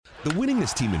The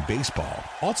winningest team in baseball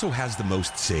also has the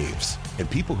most saves, and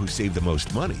people who save the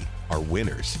most money are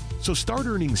winners. So start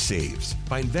earning saves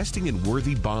by investing in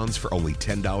worthy bonds for only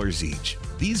 $10 each.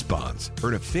 These bonds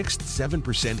earn a fixed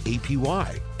 7%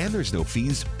 APY, and there's no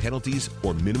fees, penalties,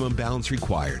 or minimum balance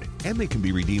required, and they can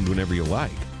be redeemed whenever you like.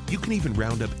 You can even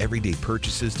round up everyday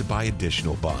purchases to buy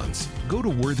additional bonds. Go to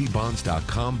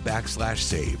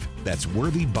worthybonds.com/save. That's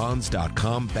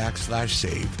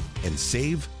worthybonds.com/save and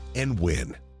save and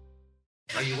win.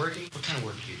 Are you working? What kind of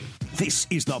work do you do? This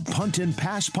is the Punt and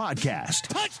Pass Podcast.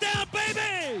 Touchdown, baby!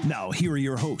 Now, here are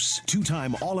your hosts,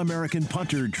 two-time All-American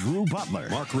punter Drew Butler.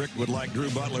 Mark Richt would like Drew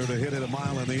Butler to hit it a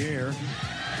mile in the air.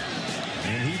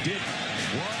 And he did.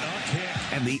 What a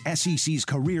kick. And the SEC's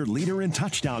career leader in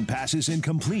touchdown passes and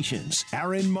completions,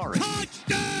 Aaron Murray.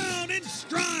 Touchdown in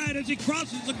stride as he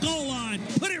crosses the goal line.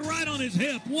 Put it right on his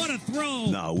hip. What a throw.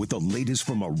 Now, with the latest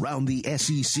from around the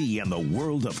SEC and the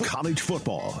world of college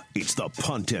football, it's the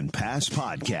Punt and Pass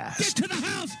Podcast. Get to the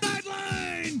house,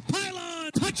 sideline,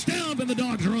 pylon, touchdown, and the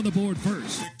Dogs are on the board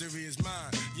first. Victory is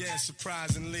mine, yeah,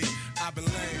 surprisingly. I've been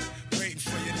laying, waiting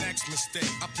for your next mistake.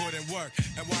 I put in work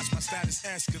and watch my status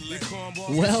escalate.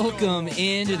 Welcome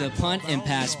into the Punt and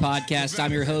Pass Podcast.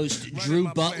 I'm your host,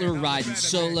 Drew Butler, riding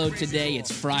solo today.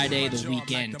 It's Friday. The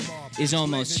weekend is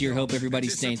almost here. Hope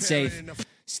everybody's staying safe,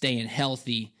 staying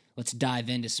healthy. Let's dive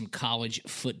into some college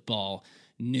football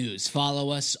news.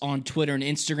 Follow us on Twitter and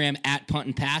Instagram at Punt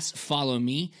and Pass. Follow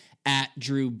me at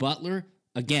Drew Butler.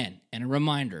 Again, and a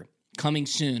reminder, coming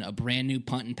soon, a brand new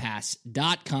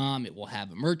puntandpass.com. It will have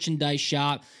a merchandise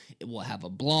shop. It will have a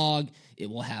blog. It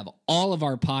will have all of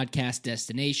our podcast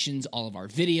destinations, all of our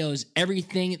videos,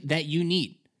 everything that you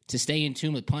need to stay in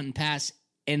tune with Punt and Pass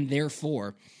and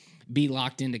therefore be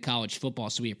locked into college football.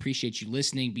 So we appreciate you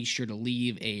listening. Be sure to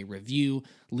leave a review,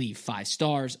 leave 5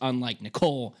 stars, unlike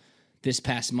Nicole this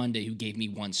past Monday, who gave me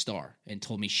 1 star and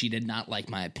told me she did not like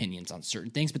my opinions on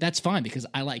certain things, but that's fine because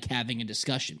I like having a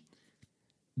discussion.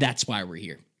 That's why we're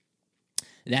here.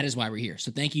 That is why we're here.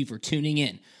 So thank you for tuning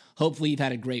in. Hopefully you've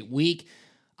had a great week.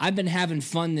 I've been having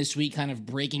fun this week kind of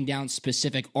breaking down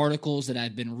specific articles that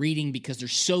I've been reading because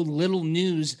there's so little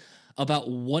news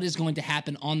about what is going to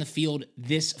happen on the field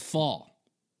this fall.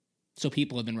 So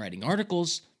people have been writing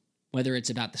articles, whether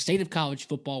it's about the state of college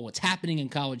football, what's happening in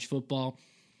college football,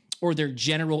 or their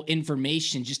general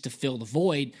information just to fill the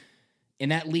void.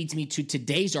 And that leads me to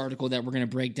today's article that we're going to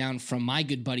break down from my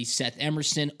good buddy Seth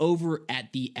Emerson over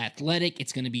at The Athletic.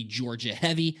 It's going to be Georgia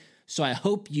heavy. So I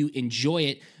hope you enjoy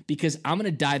it because I'm going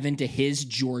to dive into his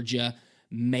Georgia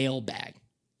mailbag.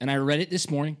 And I read it this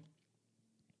morning,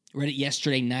 read it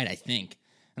yesterday night, I think.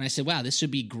 And I said, wow, this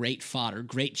would be great fodder,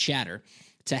 great chatter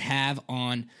to have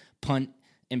on Punt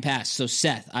and Pass. So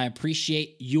Seth, I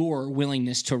appreciate your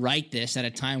willingness to write this at a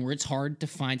time where it's hard to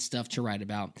find stuff to write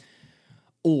about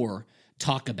or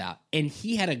talk about. And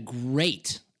he had a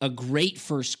great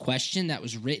first question that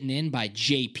was written in by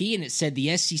JP, and it said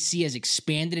the SEC has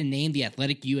expanded and named the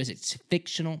Athletic U as its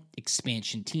fictional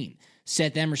expansion team.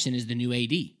 Seth Emerson is the new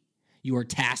AD. You are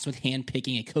tasked with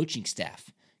handpicking a coaching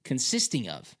staff consisting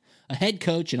of a head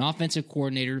coach, an offensive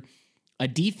coordinator, a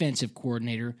defensive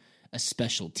coordinator, a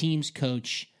special teams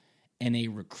coach, and a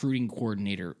recruiting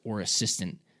coordinator or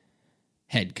assistant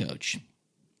head coach.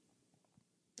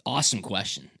 Awesome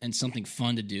question and something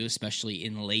fun to do, especially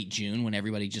in late June when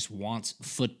everybody just wants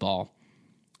football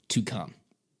to come.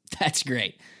 That's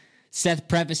great. Seth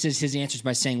prefaces his answers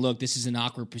by saying, look, this is an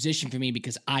awkward position for me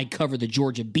because I cover the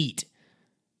Georgia beat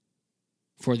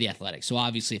for The Athletic. So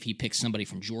obviously if he picks somebody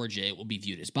from Georgia, it will be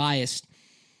viewed as biased.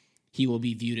 He will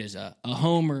be viewed as a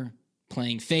homer,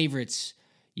 playing favorites,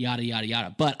 yada, yada,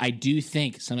 yada. But I do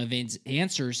think some of his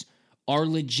answers are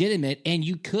legitimate, and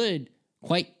you could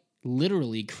quite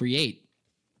literally create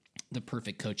the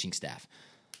perfect coaching staff.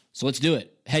 So let's do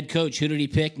it. Head coach, who did he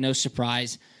pick? No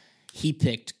surprise. He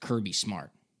picked Kirby Smart.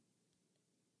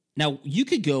 Now, you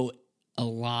could go a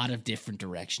lot of different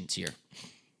directions here.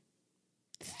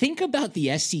 Think about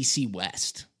the SEC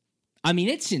West. I mean,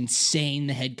 it's insane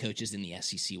the head coaches in the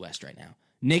SEC West right now.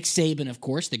 Nick Saban, of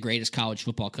course, the greatest college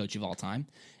football coach of all time.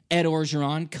 Ed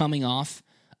Orgeron coming off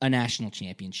a national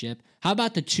championship. How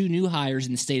about the 2 new hires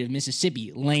in the state of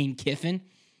Mississippi? Lane Kiffin,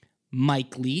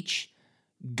 Mike Leach.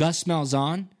 Gus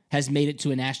Malzahn has made it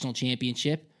to a national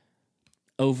championship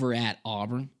over at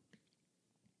Auburn.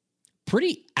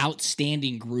 Pretty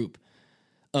outstanding group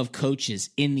of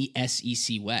coaches in the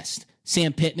SEC West.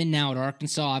 Sam Pittman now at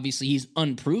Arkansas, obviously he's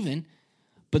unproven,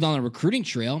 but on a recruiting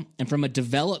trail and from a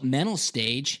developmental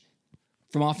stage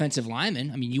from offensive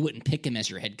linemen, I mean, you wouldn't pick him as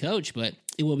your head coach, but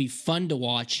it will be fun to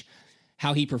watch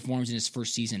how he performs in his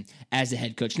first season as a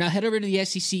head coach. Now head over to the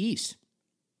SEC East.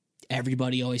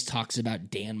 Everybody always talks about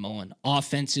Dan Mullen,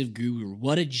 offensive guru.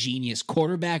 What a genius,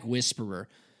 quarterback whisperer.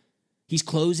 He's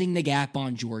closing the gap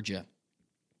on Georgia.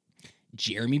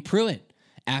 Jeremy Pruitt,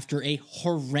 after a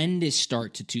horrendous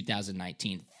start to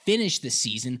 2019, finished the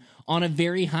season on a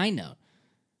very high note.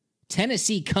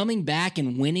 Tennessee coming back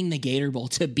and winning the Gator Bowl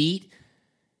to beat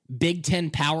Big Ten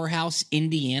powerhouse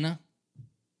Indiana.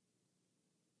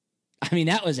 I mean,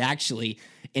 that was actually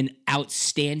an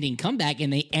outstanding comeback,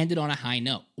 and they ended on a high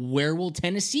note. Where will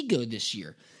Tennessee go this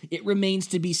year? It remains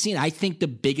to be seen. I think the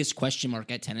biggest question mark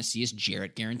at Tennessee is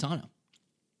Jarrett Guarantano.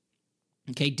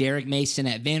 Okay, Derek Mason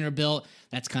at Vanderbilt,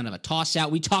 that's kind of a toss-out.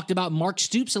 We talked about Mark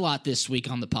Stoops a lot this week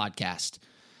on the podcast,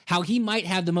 how he might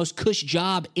have the most cush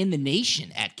job in the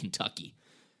nation at Kentucky.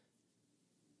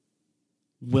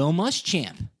 Will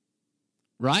Muschamp,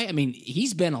 right? I mean,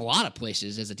 he's been a lot of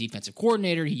places as a defensive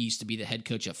coordinator. He used to be the head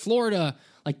coach at Florida.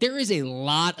 Like, there is a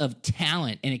lot of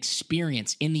talent and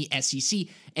experience in the SEC.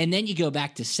 And then you go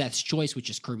back to Seth's choice,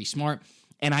 which is Kirby Smart,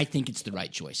 and I think it's the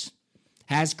right choice.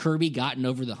 Has Kirby gotten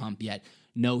over the hump yet?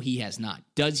 No, he has not.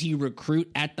 Does he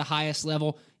recruit at the highest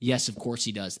level? Yes, of course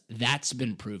he does. That's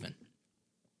been proven.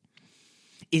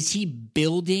 Is he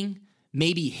building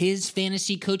maybe his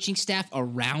fantasy coaching staff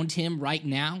around him right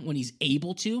now when he's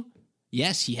able to?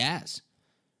 Yes, he has.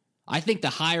 I think the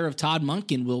hire of Todd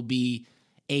Monken will be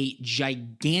a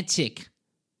gigantic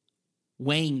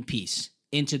weighing piece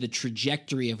into the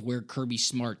trajectory of where Kirby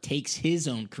Smart takes his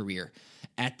own career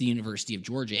at the University of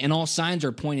Georgia. And all signs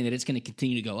are pointing that it's going to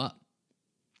continue to go up.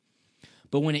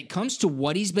 But when it comes to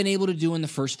what he's been able to do in the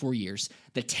first 4 years,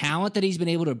 the talent that he's been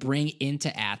able to bring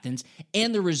into Athens,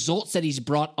 and the results that he's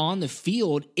brought on the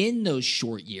field in those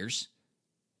short years,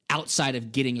 outside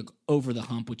of getting over the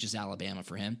hump, which is Alabama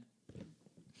for him,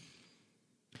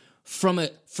 from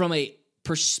a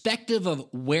perspective of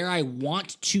where I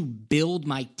want to build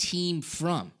my team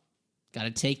from, got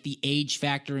to take the age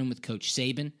factor in with Coach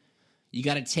Saban. You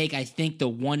got to take, I think, the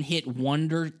one-hit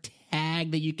wonder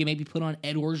tag that you can maybe put on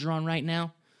Ed Orgeron right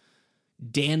now.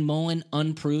 Dan Mullen,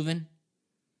 unproven.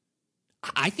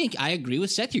 I think I agree with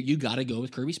Seth here. You got to go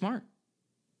with Kirby Smart.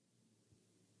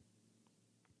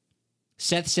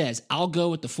 Seth says, I'll go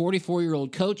with the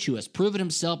 44-year-old coach who has proven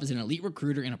himself as an elite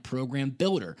recruiter and a program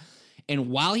builder. And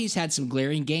while he's had some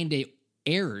glaring game day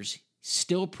errors,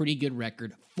 still a pretty good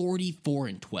record,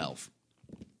 44-12.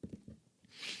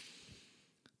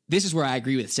 This is where I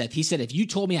agree with Seth. He said, if you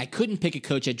told me I couldn't pick a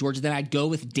coach at Georgia, then I'd go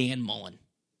with Dan Mullen.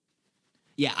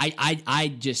 Yeah,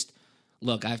 I just,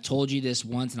 look, I've told you this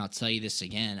once, and I'll tell you this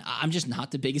again. I'm just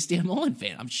not the biggest Dan Mullen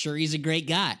fan. I'm sure he's a great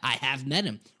guy. I have met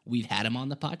him. We've had him on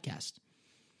the podcast.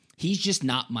 He's just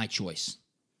not my choice.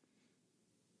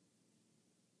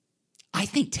 I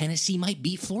think Tennessee might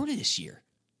beat Florida this year.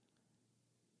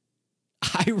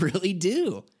 I really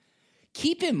do.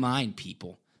 Keep in mind,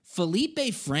 people, Felipe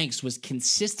Franks was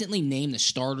consistently named the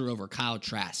starter over Kyle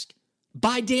Trask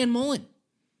by Dan Mullen.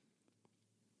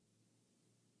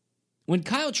 When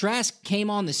Kyle Trask came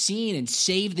on the scene and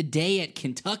saved the day at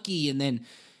Kentucky and then,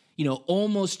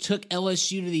 almost took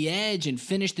LSU to the edge and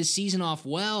finished the season off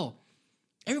well,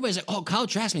 everybody's like, oh, Kyle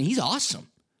Trask, man, he's awesome.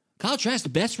 Kyle Trask, the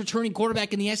best returning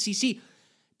quarterback in the SEC.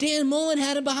 Dan Mullen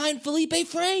had him behind Felipe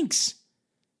Franks.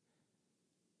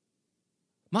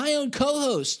 My own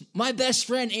co-host, my best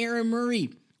friend Aaron Murray,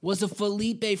 was a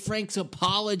Felipe Franks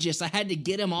apologist. I had to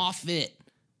get him off it.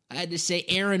 I had to say,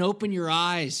 Aaron, open your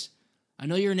eyes. I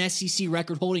know you're an SEC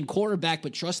record-holding quarterback,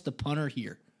 but trust the punter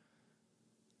here.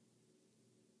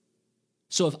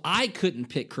 So if I couldn't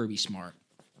pick Kirby Smart,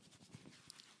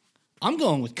 I'm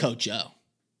going with Coach O.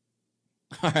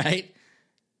 All right?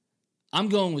 I'm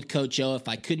going with Coach O if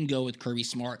I couldn't go with Kirby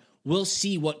Smart. We'll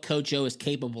see what Coach O is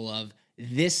capable of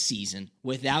this season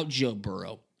without Joe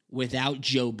Burrow, without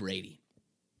Joe Brady.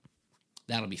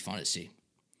 That'll be fun to see.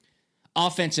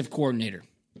 Offensive coordinator.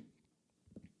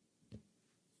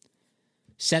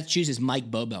 Seth chooses Mike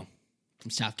Bobo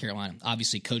from South Carolina.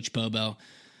 Obviously, Coach Bobo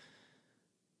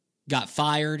got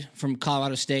fired from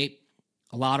Colorado State.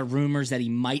 A lot of rumors that he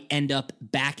might end up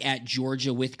back at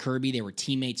Georgia with Kirby. They were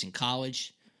teammates in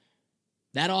college.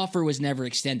 That offer was never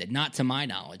extended, not to my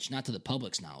knowledge, not to the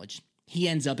public's knowledge. He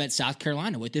ends up at South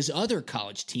Carolina with his other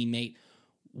college teammate,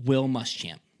 Will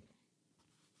Muschamp.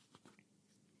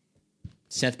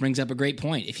 Seth brings up a great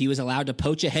point. If he was allowed to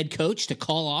poach a head coach to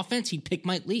call offense, he'd pick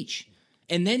Mike Leach.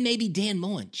 And then maybe Dan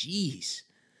Mullen. Jeez.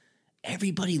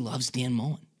 Everybody loves Dan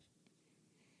Mullen.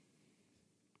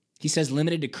 He says,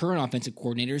 limited to current offensive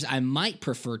coordinators, I might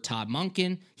prefer Todd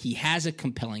Monken. He has a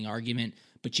compelling argument,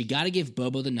 but you got to give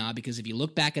Bobo the nod because if you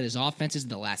look back at his offenses in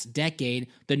the last decade,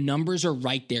 the numbers are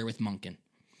right there with Monken.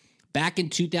 Back in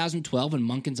 2012, when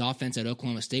Monken's offense at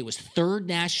Oklahoma State was third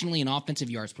nationally in offensive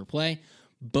yards per play,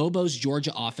 Bobo's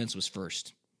Georgia offense was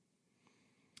first.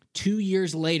 2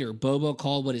 years later, Bobo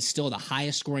called what is still the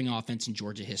highest scoring offense in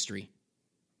Georgia history.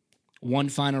 One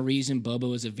final reason,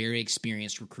 Bobo is a very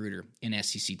experienced recruiter in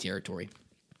SEC territory.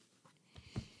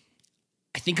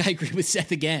 I think I agree with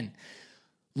Seth again.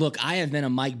 Look, I have been a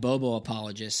Mike Bobo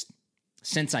apologist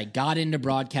since I got into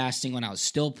broadcasting when I was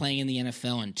still playing in the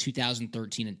NFL in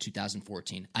 2013 and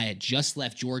 2014. I had just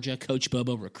left Georgia. Coach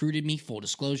Bobo recruited me, full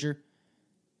disclosure.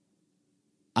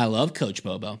 I love Coach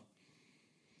Bobo.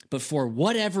 But for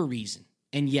whatever reason,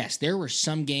 and yes, there were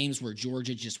some games where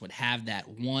Georgia just would have that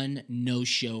one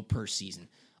no-show per season.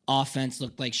 Offense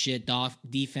looked like shit.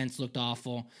 Defense looked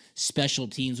awful. Special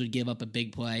teams would give up a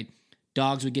big play.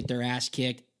 Dogs would get their ass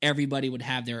kicked. Everybody would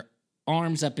have their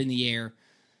arms up in the air,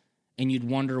 and you'd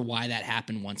wonder why that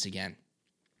happened once again.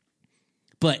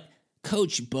 But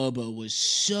Coach Bobo was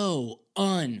so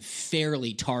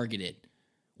unfairly targeted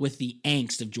with the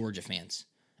angst of Georgia fans.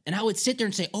 And I would sit there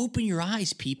and say, open your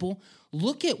eyes, people.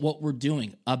 Look at what we're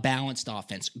doing. A balanced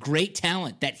offense. Great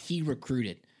talent that he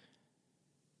recruited.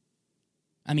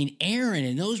 I mean, Aaron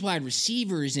and those wide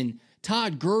receivers and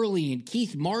Todd Gurley and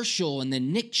Keith Marshall and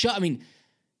then Nick Chubb. I mean,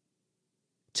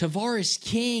 Tavares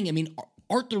King. I mean,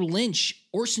 Arthur Lynch,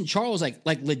 Orson Charles,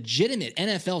 like legitimate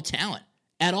NFL talent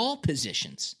at all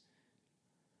positions.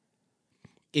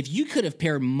 If you could have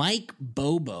paired Mike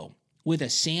Bobo with a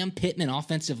Sam Pittman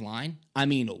offensive line, I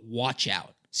mean, watch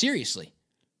out. Seriously,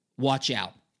 watch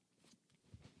out.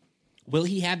 Will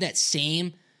he have that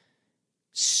same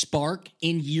spark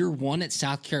in year one at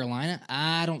South Carolina?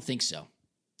 I don't think so.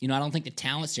 I don't think the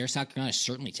talent's there. South Carolina is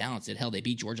certainly talented. Hell, they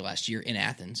beat Georgia last year in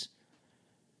Athens.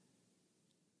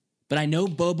 But I know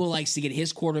Bobo likes to get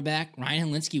his quarterback. Ryan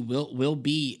Hilinski will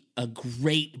be a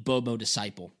great Bobo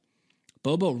disciple.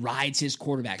 Bobo rides his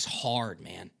quarterbacks hard,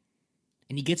 man.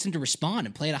 And he gets them to respond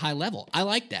and play at a high level. I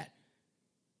like that.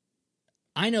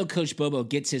 I know Coach Bobo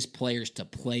gets his players to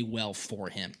play well for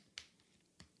him.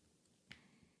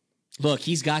 Look,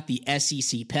 he's got the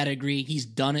SEC pedigree. He's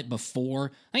done it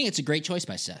before. I think it's a great choice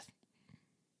by Seth.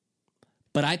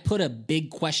 But I put a big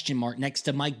question mark next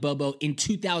to Mike Bobo in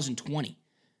 2020.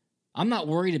 I'm not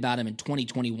worried about him in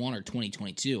 2021 or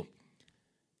 2022.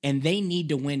 And they need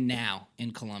to win now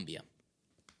in Columbia.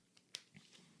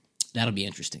 That'll be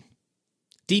interesting.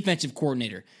 Defensive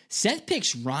coordinator. Seth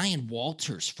picks Ryan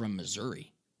Walters from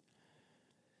Missouri.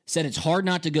 Said it's hard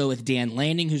not to go with Dan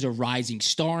Lanning, who's a rising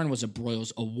star and was a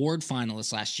Broyles Award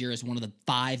finalist last year as one of the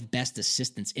 5 best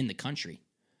assistants in the country.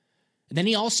 And then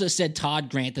he also said Todd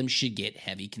Grantham should get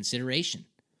heavy consideration.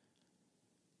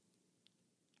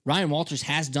 Ryan Walters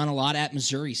has done a lot at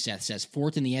Missouri, Seth says.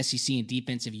 4th in the SEC in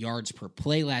defensive yards per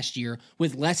play last year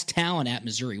with less talent at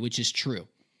Missouri, which is true.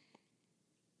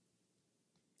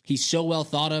 He's so well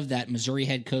thought of that Missouri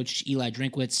head coach Eli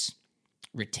Drinkwitz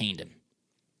retained him.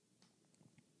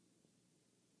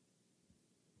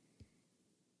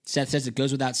 Seth says it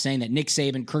goes without saying that Nick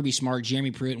Saban, Kirby Smart, Jeremy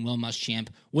Pruitt, and Will Muschamp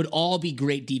would all be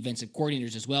great defensive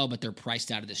coordinators as well, but they're priced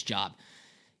out of this job.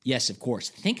 Yes, of course.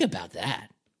 Think about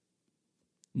that.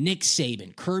 Nick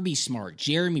Saban, Kirby Smart,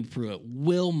 Jeremy Pruitt,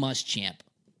 Will Muschamp.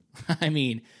 I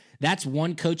mean, that's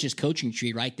one coach's coaching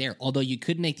tree right there. Although you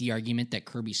could make the argument that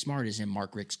Kirby Smart is in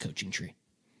Mark Richt's coaching tree.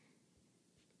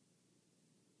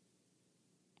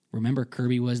 Remember,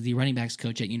 Kirby was the running backs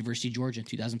coach at University of Georgia in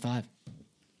 2005.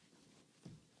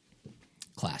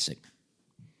 Classic.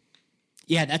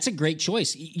 Yeah, that's a great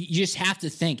choice. You just have to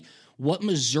think what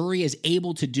Missouri is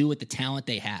able to do with the talent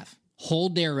they have.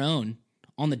 Hold their own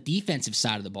on the defensive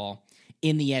side of the ball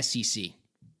in the SEC.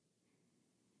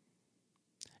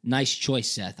 Nice choice,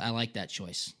 Seth. I like that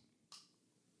choice.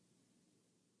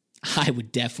 I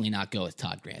would definitely not go with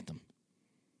Todd Grantham.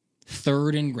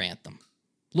 3rd and Grantham.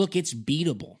 Look, it's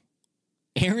beatable.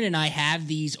 Aaron and I have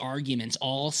these arguments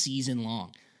all season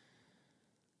long.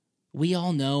 We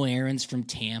all know Aaron's from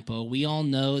Tampa. We all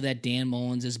know that Dan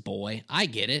Mullen's his boy. I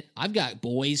get it. I've got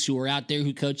boys who are out there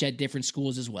who coach at different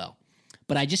schools as well.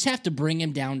 But I just have to bring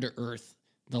him down to earth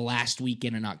the last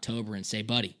weekend in October and say,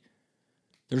 buddy,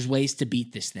 there's ways to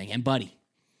beat this thing. And buddy,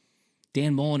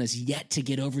 Dan Mullen has yet to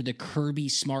get over the Kirby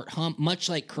Smart hump, much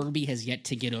like Kirby has yet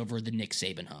to get over the Nick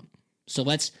Saban hump. So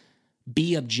let's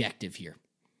be objective here.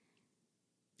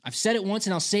 I've said it once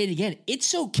and I'll say it again.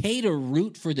 It's okay to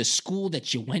root for the school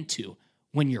that you went to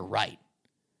when you're right.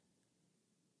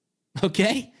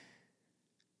 Okay?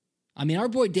 I mean, our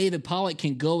boy David Pollack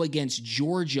can go against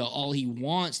Georgia all he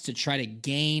wants to try to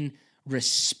gain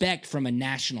respect from a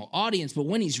national audience, but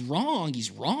when he's wrong, he's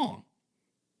wrong.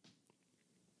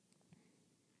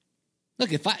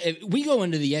 Look, if we go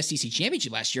into the SEC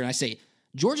championship last year and I say,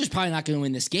 Georgia's probably not going to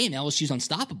win this game, LSU's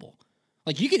unstoppable.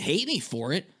 Like, you could hate me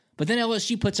for it, but then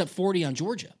LSU puts up 40 on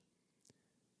Georgia.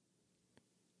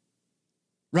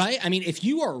 Right? I mean, if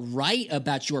you are right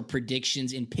about your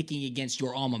predictions in picking against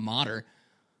your alma mater,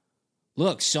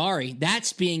 look, sorry,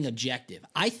 that's being objective.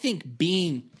 I think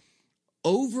being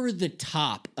over the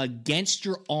top against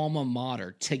your alma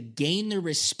mater to gain the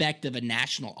respect of a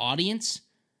national audience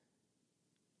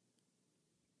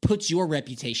puts your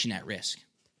reputation at risk.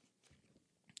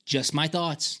 Just my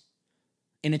thoughts.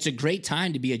 And it's a great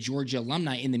time to be a Georgia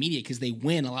alumni in the media because they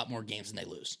win a lot more games than they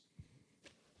lose.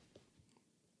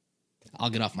 I'll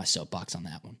get off my soapbox on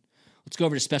that one. Let's go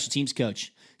over to special teams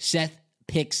coach. Seth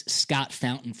picks Scott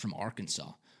Fountain from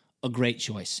Arkansas. A great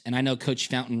choice. And I know Coach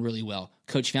Fountain really well.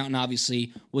 Coach Fountain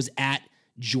obviously was at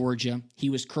Georgia. He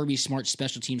was Kirby Smart's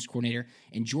special teams coordinator,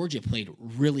 and Georgia played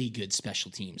really good special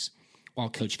teams while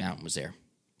Coach Fountain was there.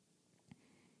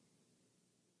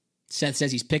 Seth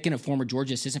says he's picking a former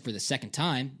Georgia assistant for the second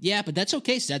time. Yeah, but that's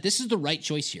okay, Seth. This is the right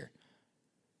choice here.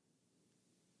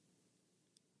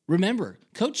 Remember,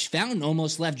 Coach Fountain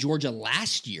almost left Georgia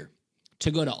last year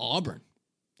to go to Auburn.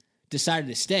 Decided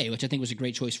to stay, which I think was a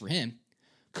great choice for him.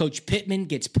 Coach Pittman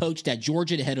gets poached at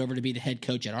Georgia to head over to be the head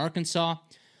coach at Arkansas.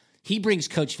 He brings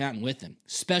Coach Fountain with him.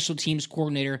 Special teams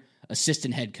coordinator,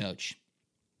 assistant head coach.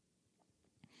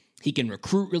 He can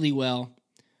recruit really well.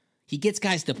 He gets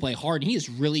guys to play hard, and he is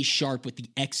really sharp with the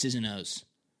X's and O's.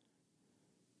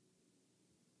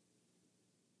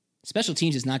 Special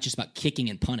teams is not just about kicking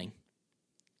and punting.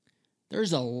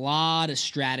 There's a lot of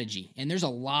strategy, and there's a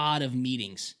lot of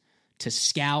meetings to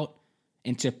scout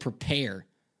and to prepare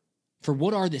for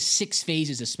what are the 6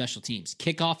 phases of special teams: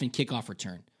 kickoff and kickoff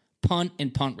return, punt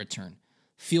and punt return,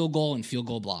 field goal and field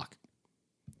goal block.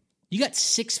 You got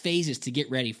 6 phases to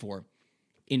get ready for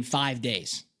in 5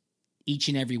 days, each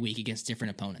and every week against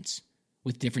different opponents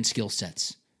with different skill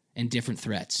sets and different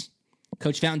threats.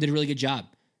 Coach Fountain did a really good job.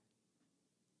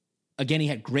 Again, he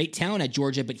had great talent at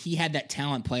Georgia, but he had that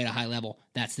talent play at a high level.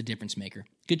 That's the difference maker.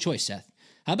 Good choice, Seth.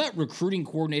 How about recruiting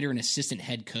coordinator and assistant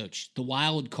head coach? The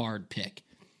wild card pick.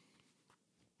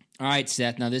 All right,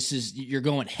 Seth. Now you're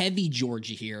going heavy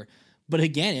Georgia here, but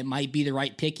again, it might be the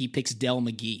right pick. He picks Dell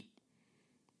McGee,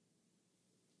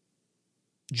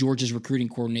 Georgia's recruiting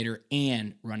coordinator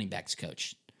and running backs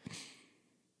coach.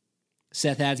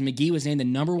 Seth adds, McGee was named the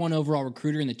number 1 overall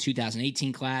recruiter in the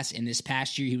 2018 class. In this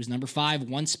past year, he was number 5,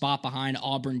 1 spot behind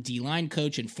Auburn D-line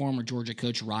coach and former Georgia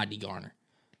coach Rodney Garner,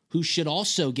 who should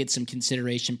also get some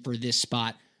consideration for this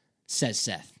spot, says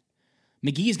Seth.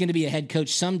 McGee is going to be a head coach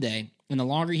someday, and the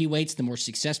longer he waits, the more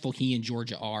successful he and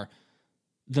Georgia are,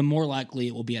 the more likely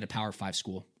it will be at a Power 5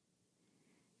 school.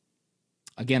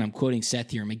 Again, I'm quoting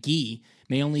Seth here. McGee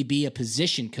may only be a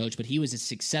position coach, but he was a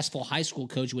successful high school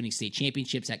coach winning state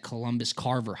championships at Columbus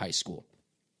Carver High School.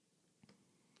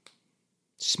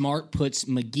 Smart puts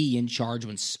McGee in charge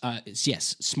when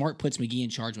Smart puts McGee in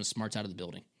charge when Smart's out of the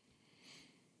building.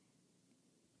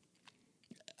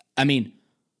 I mean,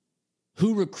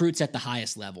 who recruits at the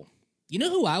highest level? You know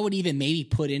who I would even maybe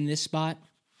put in this spot?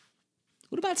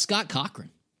 What about Scott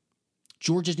Cochran,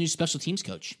 Georgia's new special teams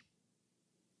coach?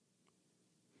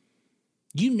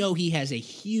 You know he has a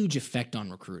huge effect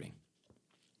on recruiting.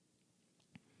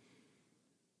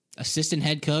 Assistant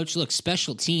head coach, look,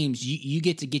 special teams, you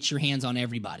get to get your hands on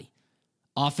everybody.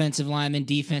 Offensive linemen,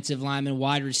 defensive linemen,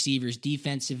 wide receivers,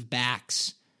 defensive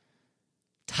backs,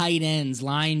 tight ends,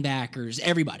 linebackers,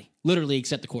 everybody, literally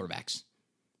except the quarterbacks,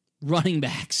 running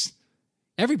backs,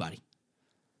 everybody.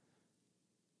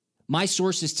 My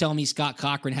sources tell me Scott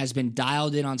Cochran has been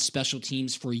dialed in on special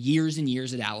teams for years and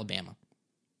years at Alabama.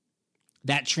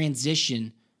 That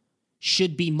transition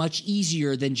should be much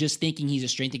easier than just thinking he's a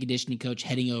strength and conditioning coach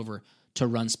heading over to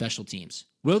run special teams.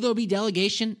 Will there be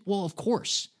delegation? Well, of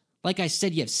course. Like I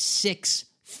said, you have 6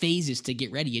 phases to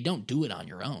get ready. You don't do it on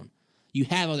your own. You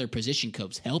have other position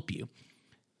coaches help you.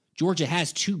 Georgia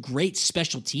has 2 great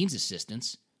special teams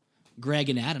assistants, Greg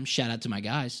and Adam. Shout out to my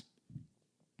guys.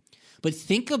 But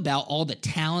think about all the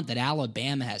talent that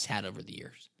Alabama has had over the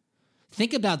years.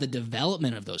 Think about the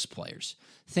development of those players.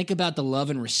 Think about the love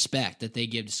and respect that they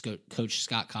give to Coach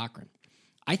Scott Cochran.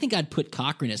 I think I'd put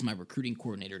Cochran as my recruiting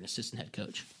coordinator and assistant head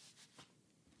coach.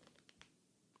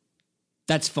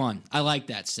 That's fun. I like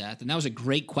that, Seth. And that was a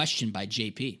great question by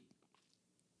JP.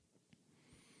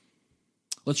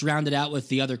 Let's round it out with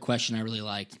the other question I really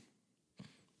liked.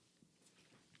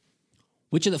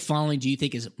 Which of the following do you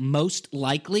think is most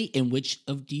likely, and which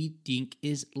of do you think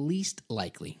is least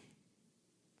likely?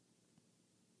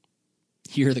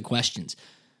 Here are the questions.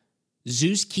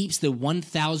 Zeus keeps the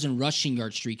 1,000 rushing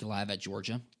yard streak alive at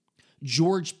Georgia.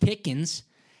 George Pickens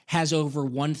has over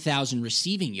 1,000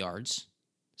 receiving yards.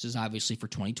 This is obviously for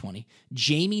 2020.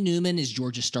 Jamie Newman is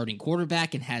Georgia's starting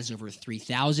quarterback and has over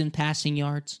 3,000 passing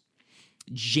yards.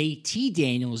 JT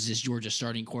Daniels is Georgia's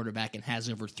starting quarterback and has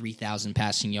over 3,000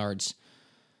 passing yards.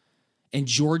 And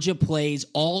Georgia plays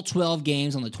all 12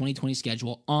 games on the 2020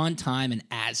 schedule on time and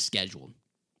as scheduled.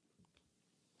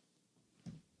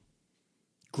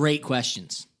 Great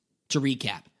questions. To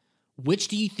recap, which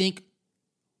do you think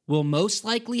will most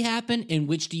likely happen and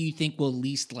which do you think will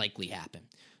least likely happen?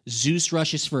 Zeus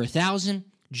rushes for 1,000.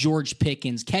 George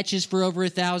Pickens catches for over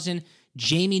 1,000.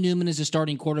 Jamie Newman is the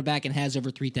starting quarterback and has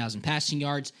over 3,000 passing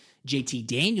yards. JT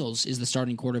Daniels is the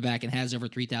starting quarterback and has over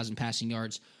 3,000 passing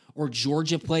yards. Or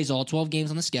Georgia plays all 12 games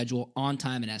on the schedule on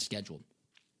time and as scheduled.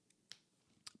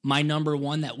 My number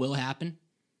one that will happen,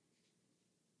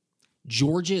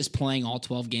 Georgia is playing all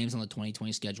 12 games on the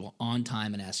 2020 schedule on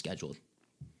time and as scheduled.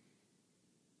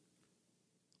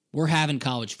 We're having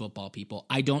college football, people.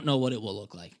 I don't know what it will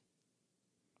look like.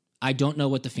 I don't know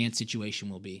what the fan situation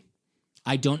will be.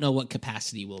 I don't know what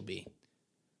capacity will be.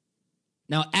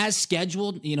 Now, as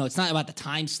scheduled, it's not about the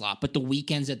time slot, but the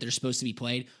weekends that they're supposed to be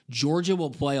played. Georgia will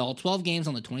play all 12 games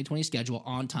on the 2020 schedule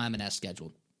on time and as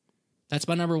scheduled. That's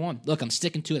my number one. Look, I'm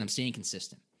sticking to it. I'm staying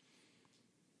consistent.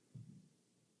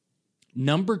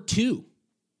 Number two,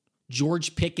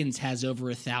 George Pickens has over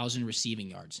 1,000 receiving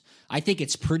yards. I think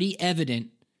it's pretty evident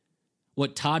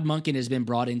what Todd Monken has been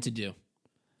brought in to do.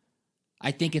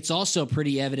 I think it's also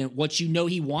pretty evident what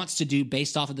he wants to do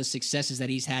based off of the successes that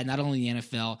he's had, not only in the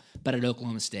NFL, but at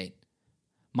Oklahoma State.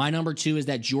 My number two is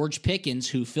that George Pickens,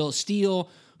 who Phil Steele,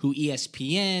 who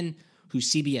ESPN, who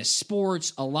CBS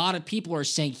Sports, a lot of people are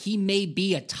saying he may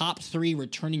be a top 3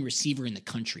 returning receiver in the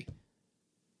country.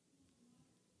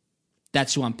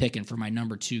 That's who I'm picking for my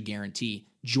number 2 guarantee.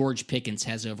 George Pickens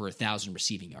has over 1,000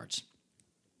 receiving yards.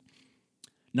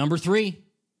 Number 3,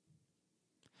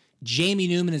 Jamie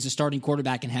Newman is a starting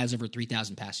quarterback and has over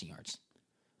 3,000 passing yards.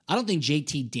 I don't think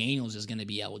JT Daniels is going to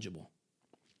be eligible.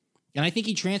 And I think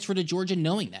he transferred to Georgia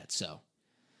knowing that so.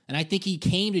 And I think he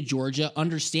came to Georgia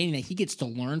understanding that he gets to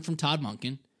learn from Todd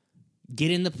Monken,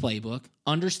 get in the playbook,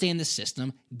 understand the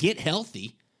system, get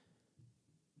healthy,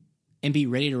 and be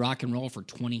ready to rock and roll for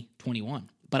 2021.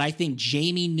 But I think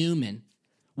Jamie Newman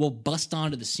will bust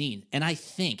onto the scene. And I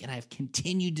think, and I've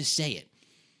continued to say it,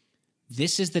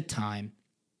 this is the time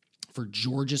for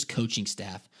Georgia's coaching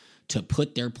staff to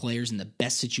put their players in the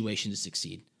best situation to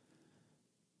succeed.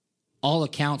 All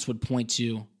accounts would point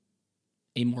to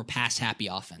a more pass-happy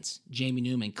offense. Jamie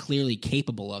Newman clearly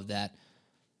capable of that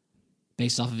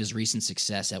based off of his recent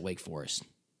success at Wake Forest.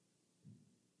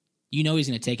 He's going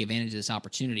to take advantage of this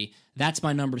opportunity. That's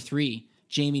my number 3.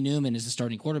 Jamie Newman is the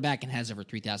starting quarterback and has over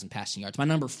 3,000 passing yards. My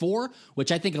number 4,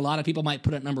 which I think a lot of people might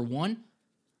put at number 1,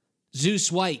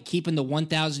 Zeus White keeping the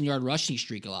 1,000-yard rushing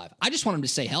streak alive. I just want him to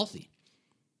stay healthy.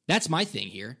 That's my thing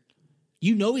here.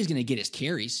 He's going to get his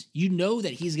carries.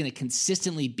 That he's going to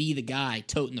consistently be the guy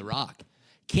toting the rock.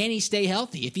 Can he stay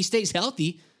healthy? If he stays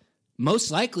healthy,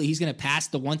 most likely he's going to pass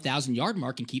the 1,000-yard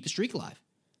mark and keep the streak alive.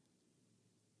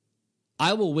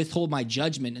 I will withhold my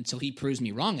judgment until he proves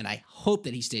me wrong, and I hope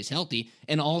that he stays healthy,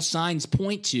 and all signs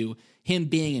point to him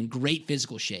being in great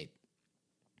physical shape.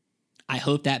 I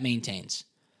hope that maintains.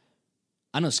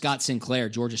 I know Scott Sinclair,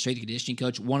 Georgia strength and conditioning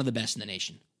coach, one of the best in the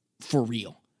nation. For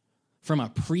real. From a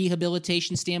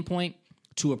prehabilitation standpoint,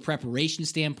 to a preparation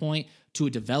standpoint, to a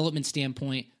development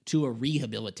standpoint, to a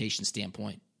rehabilitation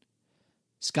standpoint.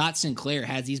 Scott Sinclair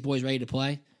has these boys ready to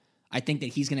play. I think that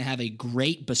he's going to have a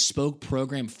great bespoke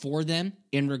program for them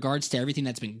in regards to everything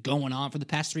that's been going on for the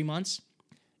past 3 months.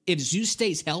 If Zeus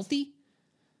stays healthy,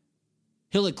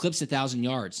 he'll eclipse 1,000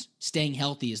 yards. Staying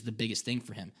healthy is the biggest thing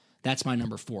for him. That's my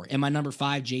number 4. And my number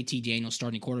 5, JT Daniels,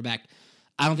 starting quarterback.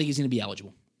 I don't think he's going to be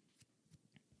eligible.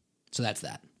 So that's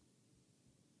that.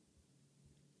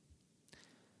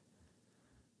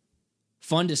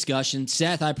 Fun discussion.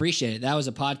 Seth, I appreciate it. That was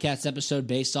a podcast episode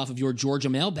based off of your Georgia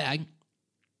mailbag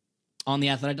on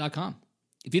theathletic.com.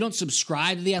 If you don't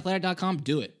subscribe to theathletic.com,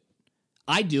 do it.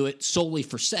 I do it solely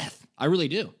for Seth. I really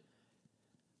do.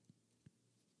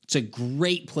 It's a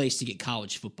great place to get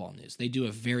college football news. They do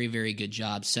a very, very good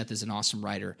job. Seth is an awesome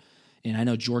writer, and I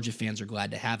know Georgia fans are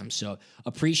glad to have him. So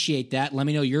appreciate that. Let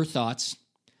me know your thoughts.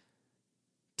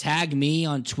 Tag me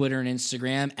on Twitter and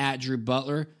Instagram at Drew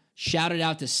Butler. Shout it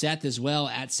out to Seth as well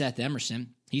at Seth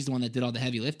Emerson. He's the one that did all the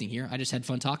heavy lifting here. I just had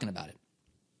fun talking about it.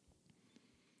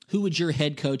 Who would your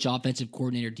head coach, offensive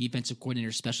coordinator, defensive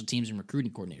coordinator, special teams, and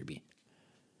recruiting coordinator be?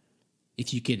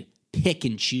 If you could pick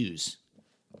and choose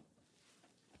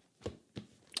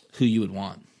who you would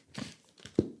want.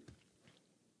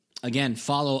 Again,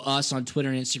 follow us on Twitter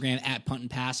and Instagram at Punt and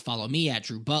Pass. Follow me at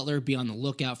Drew Butler. Be on the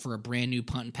lookout for a brand new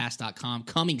puntandpass.com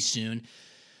coming soon.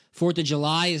 4th of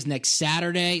July is next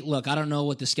Saturday. Look, I don't know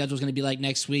what the schedule is going to be like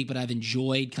next week, but I've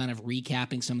enjoyed kind of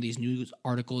recapping some of these news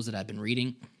articles that I've been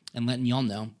reading and letting y'all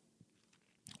know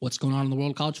what's going on in the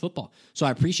world of college football. So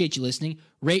I appreciate you listening.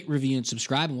 Rate, review, and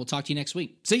subscribe, and we'll talk to you next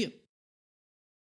week. See you.